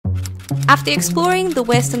After exploring the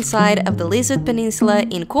western side of the Lizard Peninsula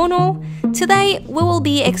in Cornwall, today we will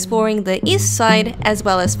be exploring the east side as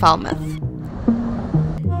well as Falmouth.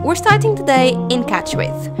 We're starting today in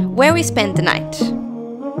Catchwith, where we spent the night.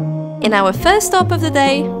 And our first stop of the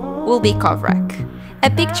day will be Coverack, a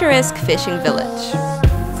picturesque fishing village.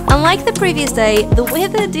 Unlike the previous day, the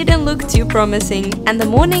weather didn't look too promising and the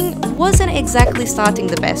morning wasn't exactly starting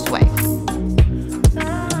the best way.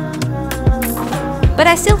 But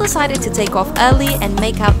I still decided to take off early and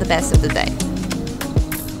make out the best of the day.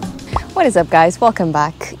 What is up guys, welcome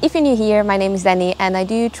back. If you're new here, my name is Danny and I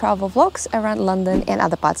do travel vlogs around London and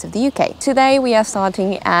other parts of the UK. Today we are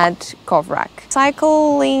starting at Coverack.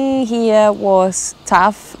 Cycling here was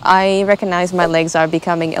tough. I recognize my legs are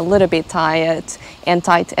becoming a little bit tired and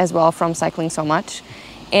tight as well from cycling so much.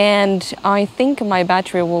 And I think my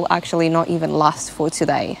battery will actually not even last for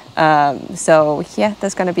today. So yeah,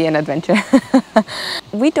 that's gonna be an adventure.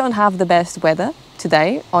 We don't have the best weather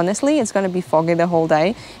today, honestly. It's going to be foggy the whole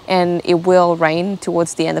day and it will rain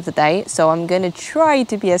towards the end of the day, so I'm going to try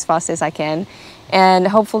to be as fast as I can and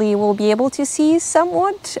hopefully we'll be able to see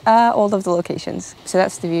somewhat all of the locations. So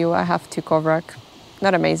that's the view I have to Coverack.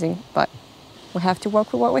 Not amazing, but we have to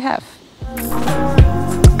work with what we have.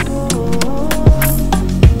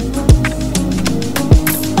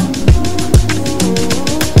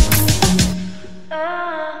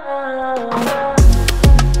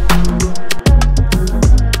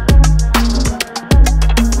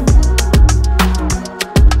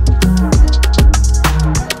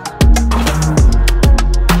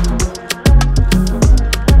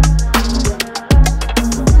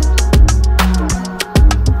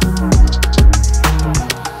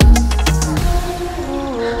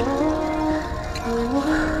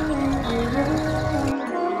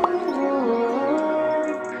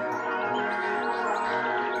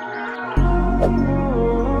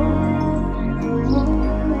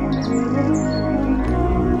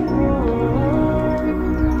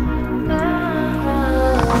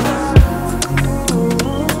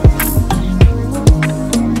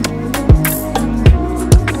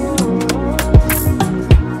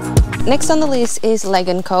 Next on the list is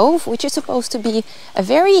Leggan Cove, which is supposed to be a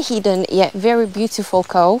very hidden yet very beautiful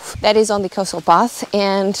cove that is on the coastal path.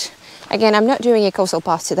 And again, I'm not doing a coastal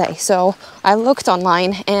path today, so I looked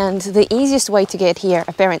online and the easiest way to get here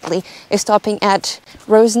apparently is stopping at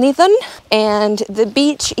Rosenithon, and the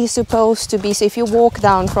beach is supposed to be, so if you walk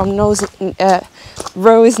down from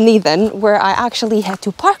Rosenithon, where I actually had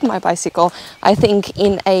to park my bicycle, I think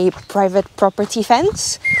in a private property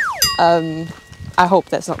fence. I hope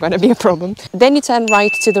that's not going to be a problem. Then you turn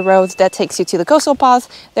right to the road that takes you to the coastal path.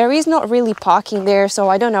 There is not really parking there, so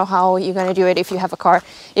I don't know how you're going to do it if you have a car.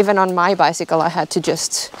 Even on my bicycle, I had to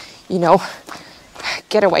just, you know,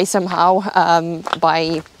 get away somehow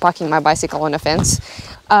by parking my bicycle on a fence.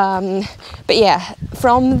 But yeah,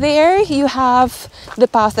 from there you have the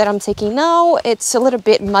path that I'm taking now. It's a little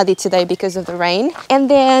bit muddy today because of the rain. And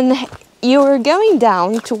then you're going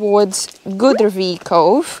down towards Godrevy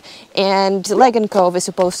Cove, and Leggan Cove is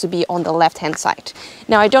supposed to be on the left-hand side.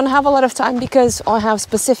 Now, I don't have a lot of time because I have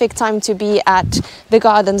specific time to be at the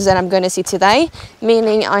gardens that I'm going to see today,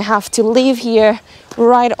 meaning I have to leave here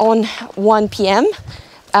right on 1 p.m.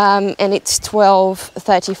 And it's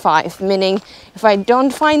 12:35, meaning if I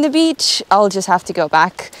don't find the beach, I'll just have to go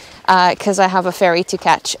back because I have a ferry to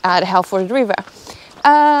catch at Helford River.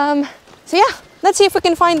 So yeah. Let's see if we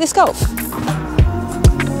can find this cove.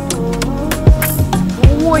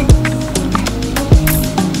 Oi.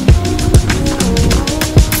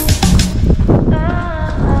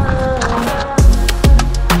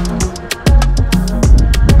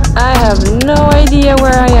 I have no idea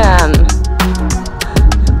where I am.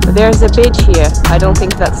 But there's a beach here. I don't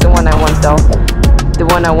think that's the one I want though. The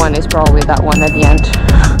one I want is probably that one at the end.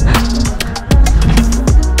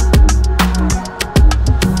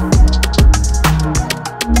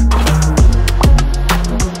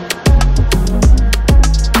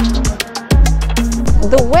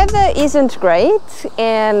 The weather isn't great,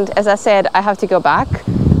 and as I said, I have to go back.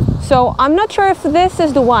 So I'm not sure if this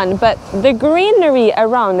is the one, but the greenery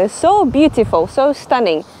around is so beautiful, so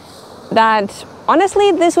stunning, that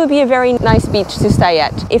honestly, this would be a very nice beach to stay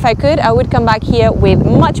at. If I could, I would come back here with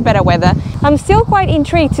much better weather. I'm still quite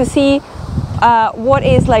intrigued to see what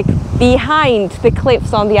is like behind the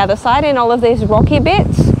cliffs on the other side and all of these rocky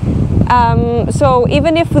bits. So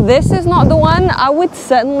even if this is not the one, I would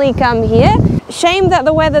certainly come here. Shame that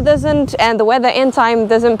the weather doesn't, and the weather and time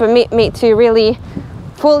doesn't permit me to really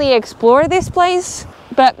fully explore this place,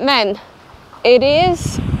 but man, it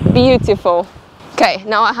is beautiful. Okay,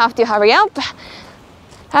 now I have to hurry up,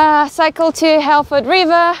 cycle to Helford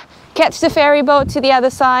River, catch the ferry boat to the other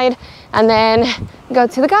side and then go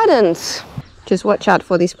to the gardens. Just watch out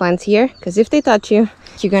for these plants here, because if they touch you,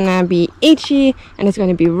 you're gonna be itchy and it's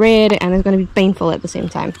gonna be red and it's gonna be painful at the same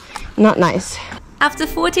time. Not nice. After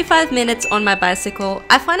 45 minutes on my bicycle,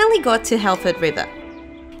 I finally got to Helford River.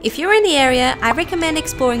 If you're in the area, I recommend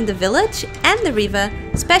exploring the village and the river,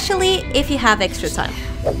 especially if you have extra time.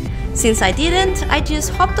 Since I didn't, I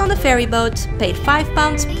just hopped on the ferry boat, paid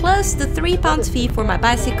 £5 plus the £3 fee for my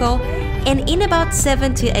bicycle, and in about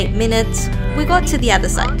 7 to 8 minutes, we got to the other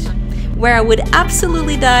side, where I would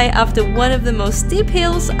absolutely die after one of the most steep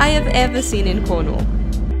hills I have ever seen in Cornwall.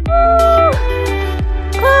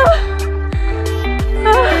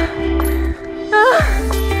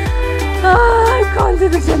 I can't do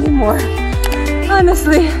this anymore,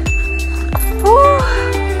 honestly.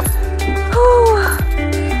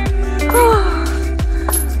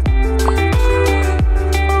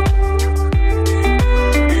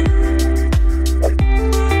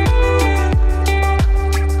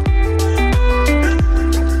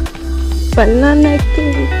 Banana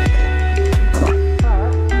cake.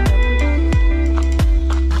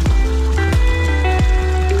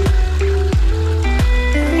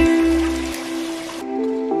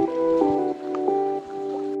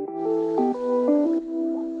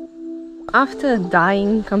 After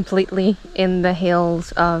dying completely in the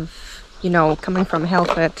hills of, you know, coming from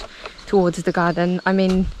Helford towards the garden, I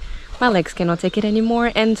mean, my legs cannot take it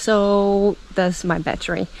anymore, and so does my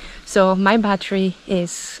battery. So my battery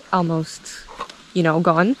is almost, you know,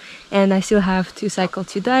 gone, and I still have to cycle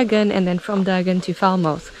to Durgan and then from Durgan to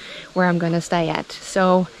Falmouth, where I'm gonna stay at.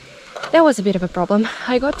 So that was a bit of a problem.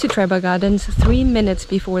 I got to Trebah Gardens 3 minutes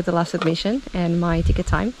before the last admission and my ticket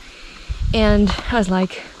time, and I was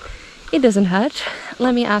like, it doesn't hurt.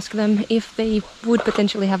 Let me ask them if they would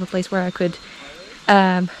potentially have a place where I could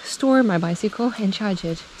store my bicycle and charge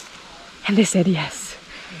it. And they said yes.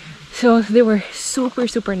 So they were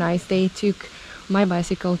super nice. They took my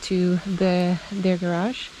bicycle to their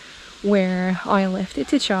garage where I left it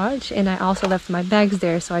to charge, and I also left my bags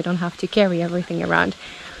there so I don't have to carry everything around.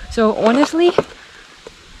 So honestly,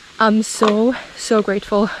 I'm so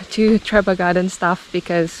grateful to Trebah Garden staff,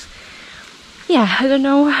 because yeah, I don't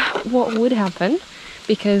know what would happen,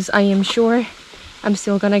 because I am sure I'm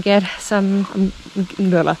still gonna get some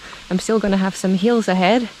I'm still gonna have some hills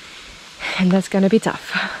ahead, and that's gonna be tough.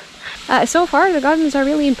 So far the gardens are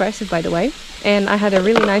really impressive, by the way, and I had a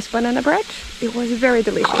really nice banana bread. It was very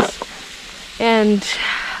delicious, and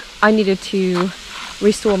I needed to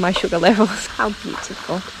restore my sugar levels. How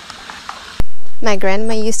beautiful. My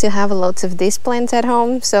grandma used to have lots of these plants at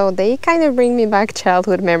home, so they kind of bring me back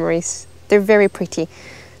childhood memories. They're very pretty.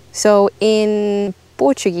 So in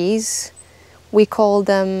Portuguese, we call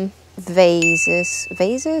them vases.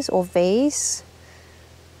 Vases or vase?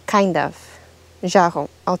 Kind of. Jarro.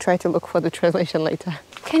 I'll try to look for the translation later.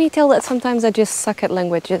 Can you tell that sometimes I just suck at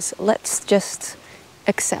languages? Let's just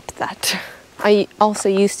accept that. I also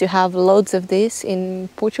used to have loads of this in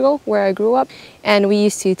Portugal, where I grew up, and we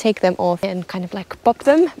used to take them off and kind of like pop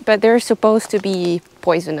them, but they're supposed to be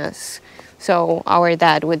poisonous. So our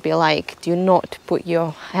dad would be like, do not put your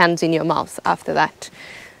hands in your mouth after that.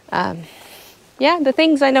 Yeah, the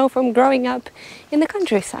things I know from growing up in the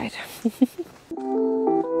countryside.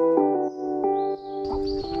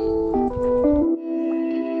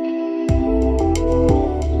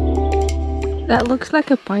 That looks like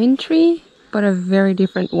a pine tree, but a very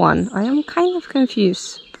different one. I am kind of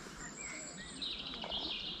confused.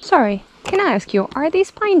 Sorry, can I ask you, are these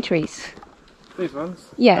pine trees? These ones?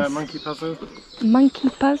 Yes. Monkey puzzle. Monkey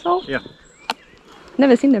puzzle? Yeah.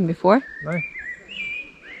 Never seen them before. No.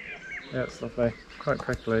 Yeah, it's lovely. Quite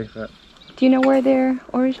prickly, but... Do you know where they're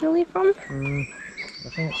originally from? I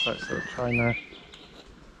think it's like sort of China,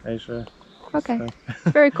 Asia. Okay.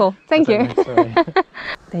 So. Very cool. Thank you. Sorry.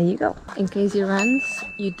 There you go. In case it rains,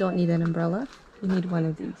 you don't need an umbrella. You need one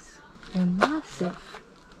of these. They're massive.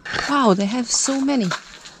 Wow, they have so many.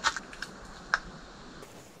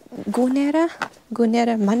 Gunera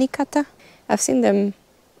manicata. I've seen them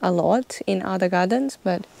a lot in other gardens,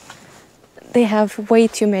 but they have way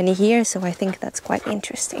too many here, so I think that's quite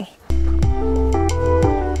interesting.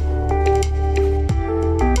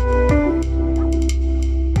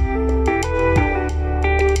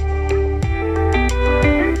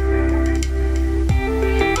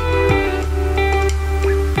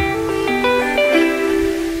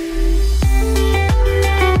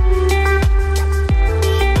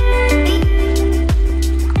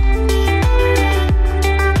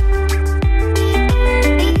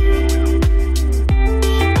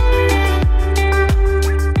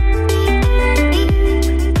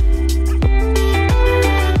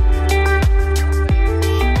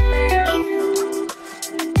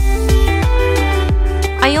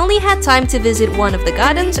 have time to visit one of the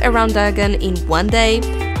gardens around Durgan in one day,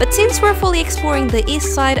 but since we're fully exploring the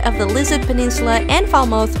east side of the Lizard Peninsula and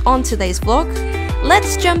Falmouth on today's vlog,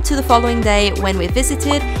 let's jump to the following day when we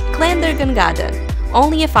visited Glendurgan Garden,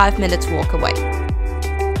 only a 5 minutes walk away.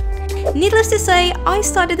 Needless to say, I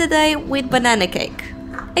started the day with banana cake.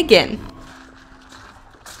 Again.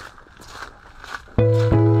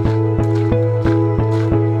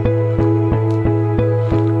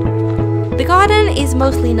 The garden is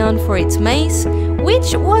mostly known for its maze,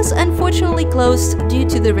 which was unfortunately closed due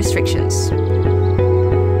to the restrictions.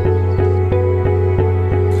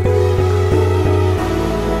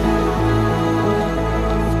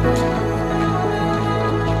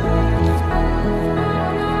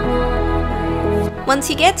 Once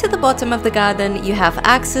you get to the bottom of the garden, you have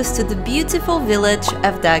access to the beautiful village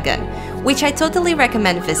of Durgan, which I totally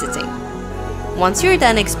recommend visiting. Once you're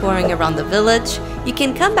done exploring around the village, you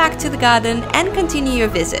can come back to the garden and continue your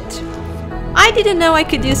visit. I didn't know I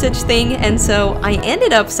could do such thing, and so I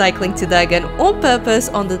ended up cycling to Durgan on purpose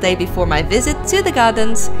on the day before my visit to the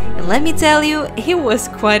gardens, and let me tell you, it was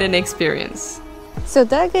quite an experience. So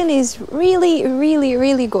Durgan is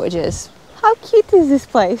really gorgeous. How cute is this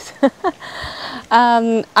place?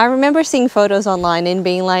 I remember seeing photos online and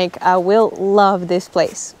being like, I will love this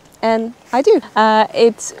place. And I do.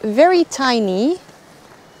 It's very tiny,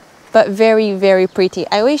 but very pretty.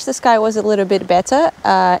 I wish the sky was a little bit better,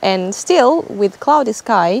 and still, with cloudy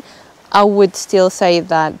sky, I would still say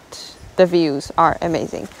that the views are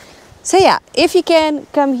amazing. So yeah, if you can,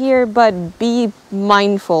 come here, but be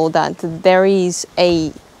mindful that there is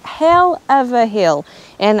a hell of a hill,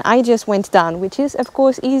 and I just went down, which is of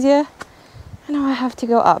course easier. Now I have to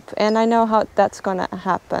go up, and I know how that's gonna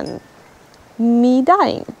happen. Me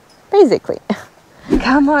dying, basically.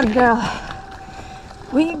 Come on, girl.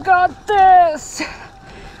 We got this!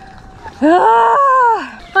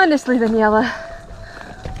 Ah! Honestly, Daniela,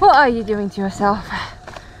 what are you doing to yourself?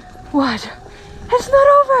 What? It's not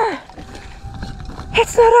over!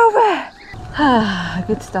 It's not over! Ah,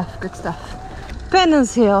 good stuff, good stuff.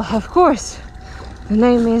 Penance Hill, of course. The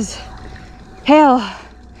name is Hell.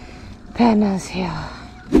 Penance Hill.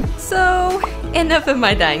 So, enough of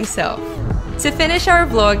my dying self. To finish our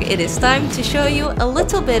vlog, it is time to show you a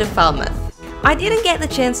little bit of Falmouth. I didn't get the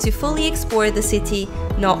chance to fully explore the city,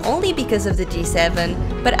 not only because of the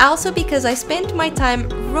G7, but also because I spent my time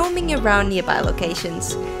roaming around nearby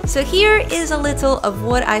locations. So here is a little of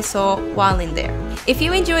what I saw while in there. If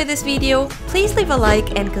you enjoyed this video, please leave a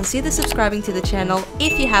like and consider subscribing to the channel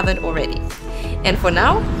if you haven't already. And for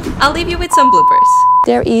now, I'll leave you with some bloopers.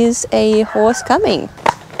 There is a horse coming.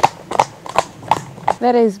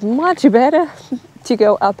 That is much better to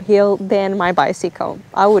go uphill than my bicycle.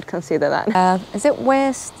 I would consider that. Is it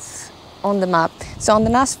west on the map? So on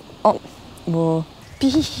the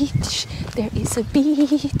beach, there is a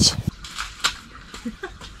beach.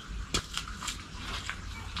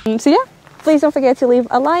 So yeah, please don't forget to leave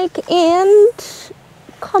a like and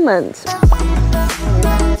comment.